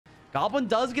Goblin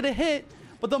does get a hit,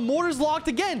 but the mortar's locked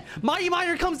again. Mighty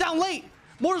Miner comes down late.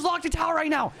 Mortar's locked to tower right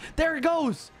now. There it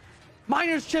goes.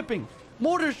 Miner's chipping.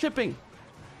 Mortar's chipping.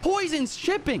 Poison's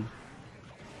chipping.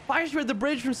 Fire Spirit the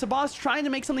bridge from Sabas trying to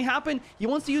make something happen. He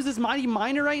wants to use this Mighty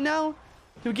Miner right now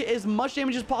to get as much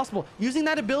damage as possible. Using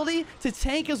that ability to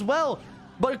tank as well.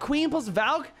 But a Queen plus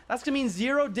Valk, that's going to mean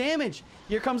 0 damage.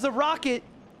 Here comes the Rocket.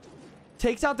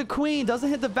 Takes out the Queen. Doesn't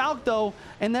hit the Valk though.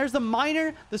 And there's the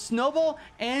Miner, the Snowball,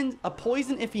 and a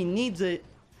Poison if he needs it.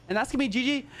 And that's going to be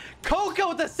GG. Coco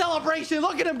with the celebration.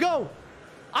 Look at him go.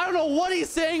 I don't know what he's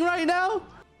saying right now.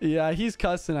 Yeah, he's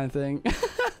cussing, I think.